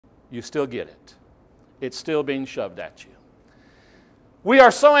you still get it. It's still being shoved at you. We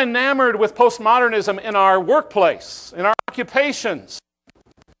are so enamored with postmodernism in our workplace, in our occupations.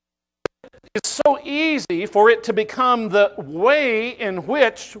 It's so easy for it to become the way in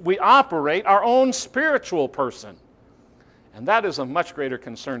which we operate our own spiritual person. And that is a much greater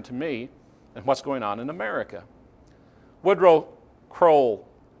concern to me than what's going on in America. Woodrow Kroll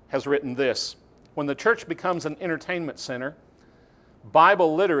has written this: when the church becomes an entertainment center,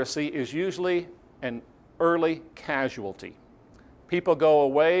 Bible literacy is usually an early casualty. People go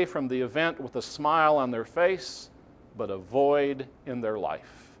away from the event with a smile on their face, but a void in their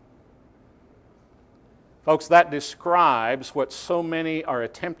life. Folks, that describes what so many are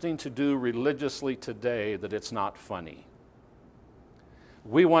attempting to do religiously today, that it's not funny.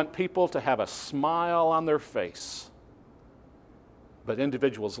 We want people to have a smile on their face, but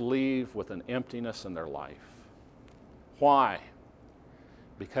individuals leave with an emptiness in their life. Why?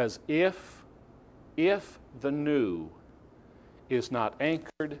 Because if the new is not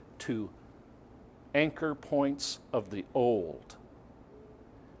anchored to anchor points of the old,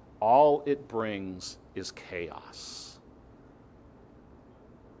 all it brings is chaos.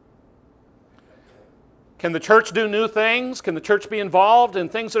 Can the church do new things? Can the church be involved in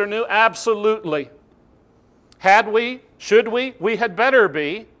things that are new? Absolutely. Had we? Should we? We had better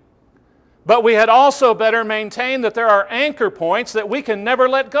be. But we had also better maintain that there are anchor points that we can never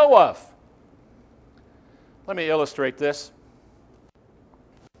let go of. Let me illustrate this.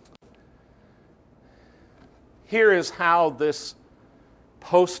 Here is how this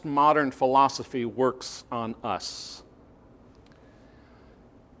postmodern philosophy works on us.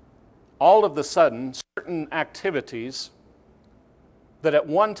 All of a sudden, certain activities that at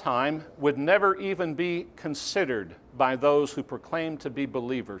one time would never even be considered by those who proclaim to be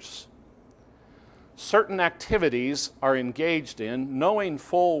believers, certain activities are engaged in knowing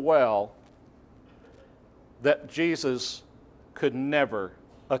full well that Jesus could never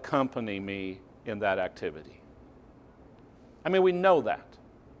accompany me in that activity. I mean, we know that.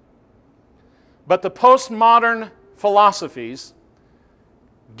 But the postmodern philosophies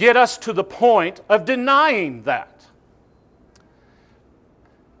get us to the point of denying that.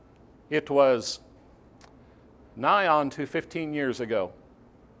 It was nigh on to 15 years ago,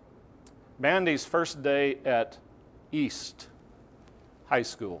 Mandy's first day at East High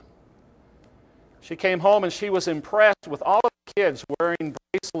School. She came home and she was impressed with all of the kids wearing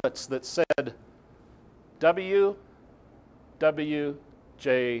bracelets that said WWJD,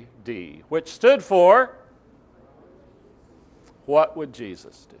 which stood for, what would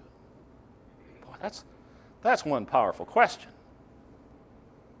Jesus do? Boy, that's one powerful question.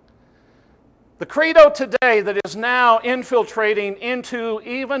 The credo today that is now infiltrating into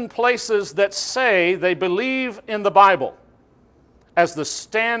even places that say they believe in the Bible as the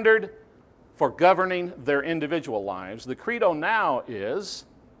standard for governing their individual lives, the credo now is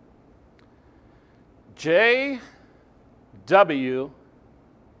JWMH.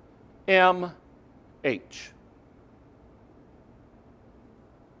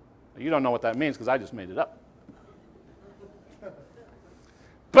 You don't know what that means because I just made it up.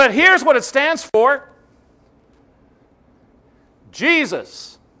 But here's what it stands for.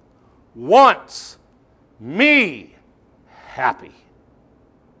 Jesus wants me happy.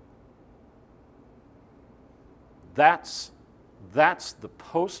 That's the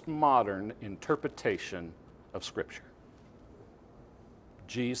postmodern interpretation of Scripture.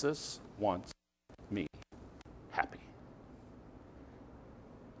 Jesus wants me happy.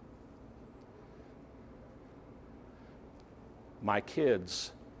 My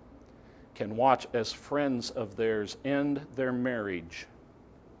kids can watch as friends of theirs end their marriage.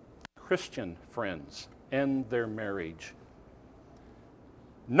 Christian friends end their marriage.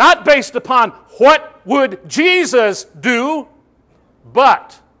 Not based upon what would Jesus do,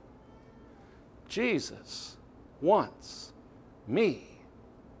 but Jesus wants me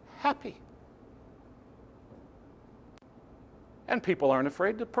happy. And people aren't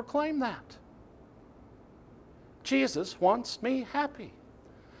afraid to proclaim that. Jesus wants me happy.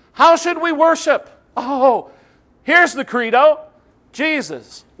 How should we worship? Oh, here's the credo.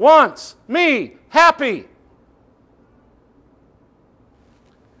 Jesus wants me happy.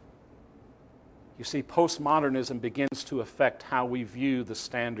 You see, postmodernism begins to affect how we view the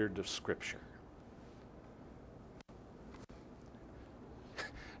standard of Scripture.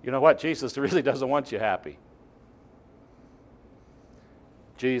 You know what? Jesus really doesn't want you happy.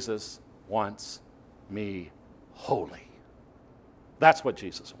 Jesus wants me holy. That's what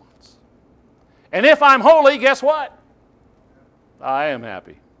Jesus wants. And if I'm holy, guess what? I am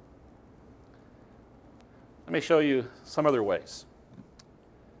happy. Let me show you some other ways.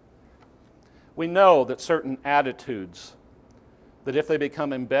 We know that certain attitudes, that if they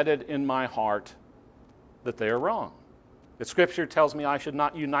become embedded in my heart, that they are wrong. The Scripture tells me I should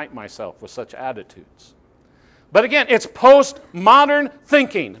not unite myself with such attitudes. But again, it's postmodern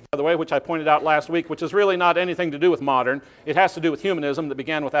thinking, by the way, which I pointed out last week, which is really not anything to do with modern. It has to do with humanism that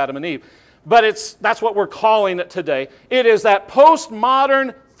began with Adam and Eve. But that's what we're calling it today. It is that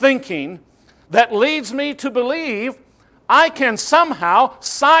postmodern thinking that leads me to believe I can somehow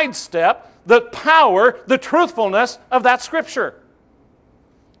sidestep the power, the truthfulness of that Scripture.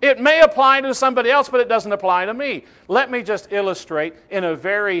 It may apply to somebody else, but it doesn't apply to me. Let me just illustrate in a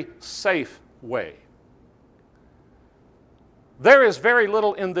very safe way. There is very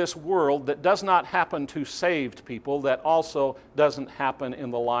little in this world that does not happen to saved people that also doesn't happen in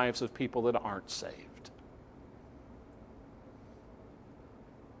the lives of people that aren't saved.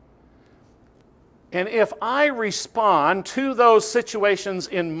 And if I respond to those situations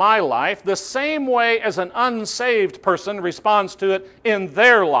in my life the same way as an unsaved person responds to it in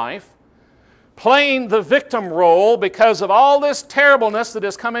their life, playing the victim role because of all this terribleness that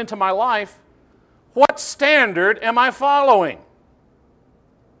has come into my life, what standard am I following?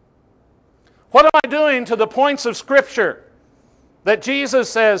 What am I doing to the points of Scripture that Jesus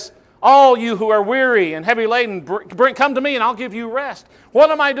says, all you who are weary and heavy laden, come to me and I'll give you rest?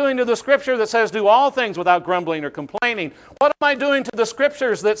 What am I doing to the Scripture that says do all things without grumbling or complaining? What am I doing to the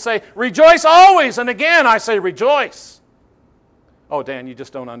Scriptures that say rejoice always? And again I say rejoice. Oh, Dan, you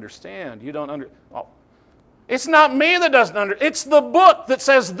just don't understand. You don't oh. It's not me that doesn't understand. It's the book that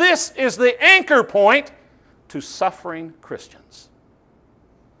says this is the anchor point to suffering Christians.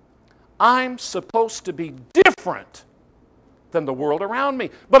 I'm supposed to be different than the world around me.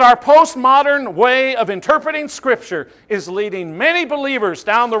 But our postmodern way of interpreting Scripture is leading many believers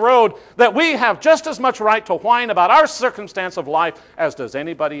down the road that we have just as much right to whine about our circumstance of life as does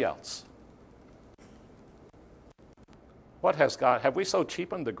anybody else. What has God, have we so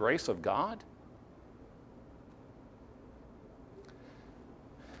cheapened the grace of God?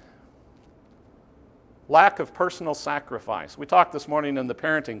 Lack of personal sacrifice. We talked this morning in the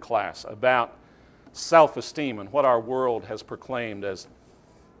parenting class about self-esteem and what our world has proclaimed as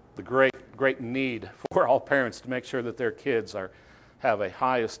the great need for all parents to make sure that their kids have a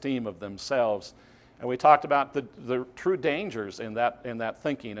high esteem of themselves. And we talked about the true dangers in that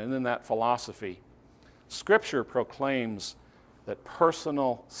thinking and in that philosophy. Scripture proclaims that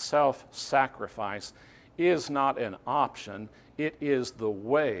personal self-sacrifice is not an option, it is the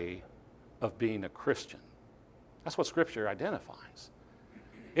way of being a Christian. That's what Scripture identifies.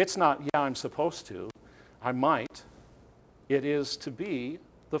 It's not, yeah, I'm supposed to, I might. It is to be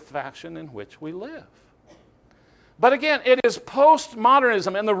the fashion in which we live. But again, it is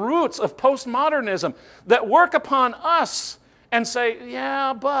postmodernism and the roots of postmodernism that work upon us and say,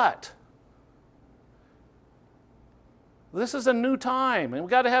 yeah, but this is a new time and we've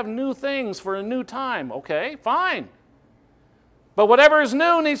got to have new things for a new time. Okay, fine. But whatever is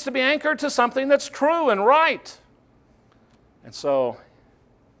new needs to be anchored to something that's true and right. And so,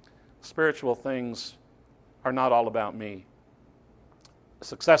 spiritual things are not all about me. A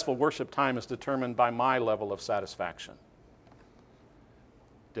successful worship time is determined by my level of satisfaction.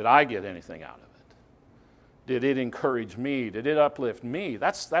 Did I get anything out of it? Did it encourage me? Did it uplift me?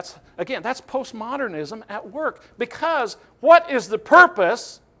 That's postmodernism at work. Because what is the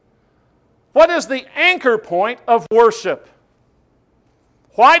purpose? What is the anchor point of worship?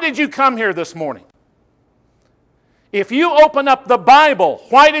 Why did you come here this morning? If you open up the Bible,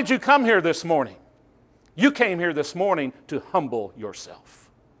 why did you come here this morning? You came here this morning to humble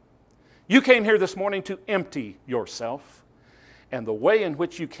yourself. You came here this morning to empty yourself. And the way in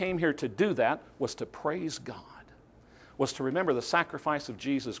which you came here to do that was to praise God, was to remember the sacrifice of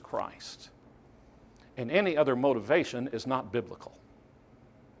Jesus Christ. And any other motivation is not biblical.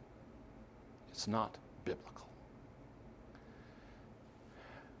 It's not biblical.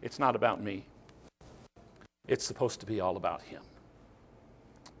 It's not about me. It's supposed to be all about Him.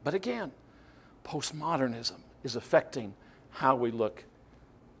 But again, postmodernism is affecting how we look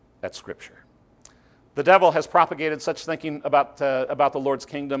at Scripture. The devil has propagated such thinking about the Lord's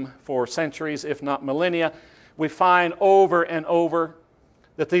kingdom for centuries, if not millennia. We find over and over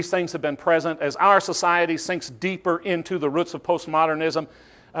that these things have been present. As our society sinks deeper into the roots of postmodernism,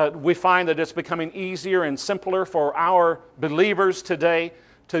 we find that it's becoming easier and simpler for our believers today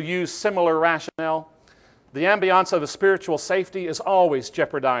to use similar rationale. The ambiance of a spiritual safety is always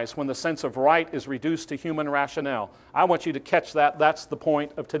jeopardized when the sense of right is reduced to human rationale. I want you to catch that. That's the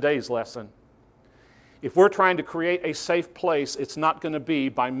point of today's lesson. If we're trying to create a safe place, it's not going to be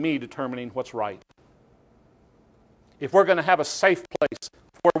by me determining what's right. If we're going to have a safe place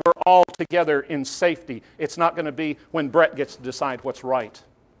where we're all together in safety. It's not going to be when Brett gets to decide what's right.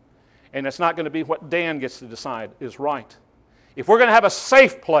 And it's not going to be what Dan gets to decide is right. If we're going to have a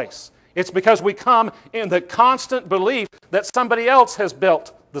safe place, it's because we come in the constant belief that somebody else has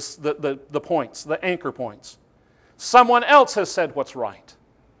built the points, the anchor points. Someone else has said what's right.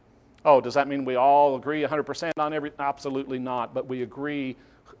 Oh, does that mean we all agree 100% on everything? Absolutely not, but we agree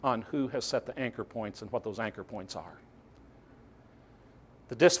on who has set the anchor points and what those anchor points are.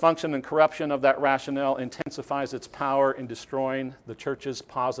 The dysfunction and corruption of that rationale intensifies its power in destroying the church's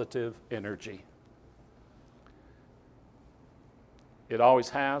positive energy. It always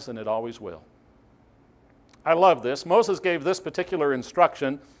has and it always will. I love this. Moses gave this particular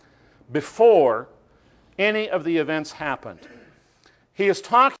instruction before any of the events happened. He is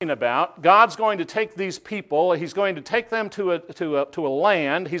talking about God's going to take these people, He's going to take them to a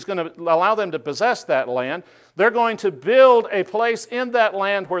land, He's going to allow them to possess that land. They're going to build a place in that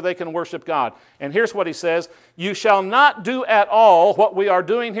land where they can worship God. And here's what He says, "You shall not do at all what we are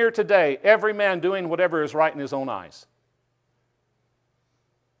doing here today, every man doing whatever is right in his own eyes."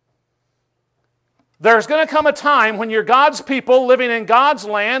 There's going to come a time when you're God's people living in God's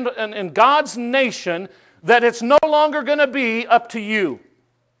land and in God's nation that it's no longer going to be up to you.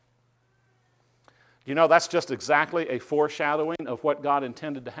 You know, that's just exactly a foreshadowing of what God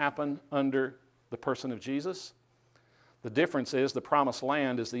intended to happen under the person of Jesus. The difference is the promised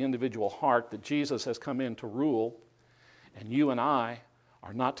land is the individual heart that Jesus has come in to rule, and you and I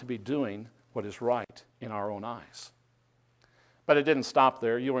are not to be doing what is right in our own eyes. But it didn't stop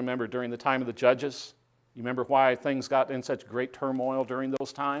there. You'll remember during the time of the judges, you remember why things got in such great turmoil during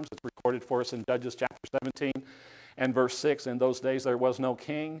those times? It's recorded for us in Judges chapter 17 and verse 6. "In those days there was no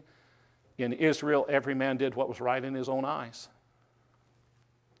king. In Israel every man did what was right in his own eyes."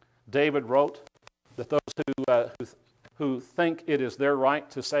 David wrote that those who think it is their right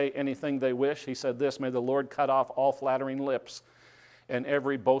to say anything they wish, he said this, "May the Lord cut off all flattering lips and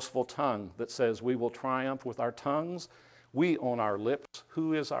every boastful tongue that says we will triumph with our tongues. We own our lips.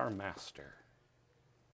 Who is our master?"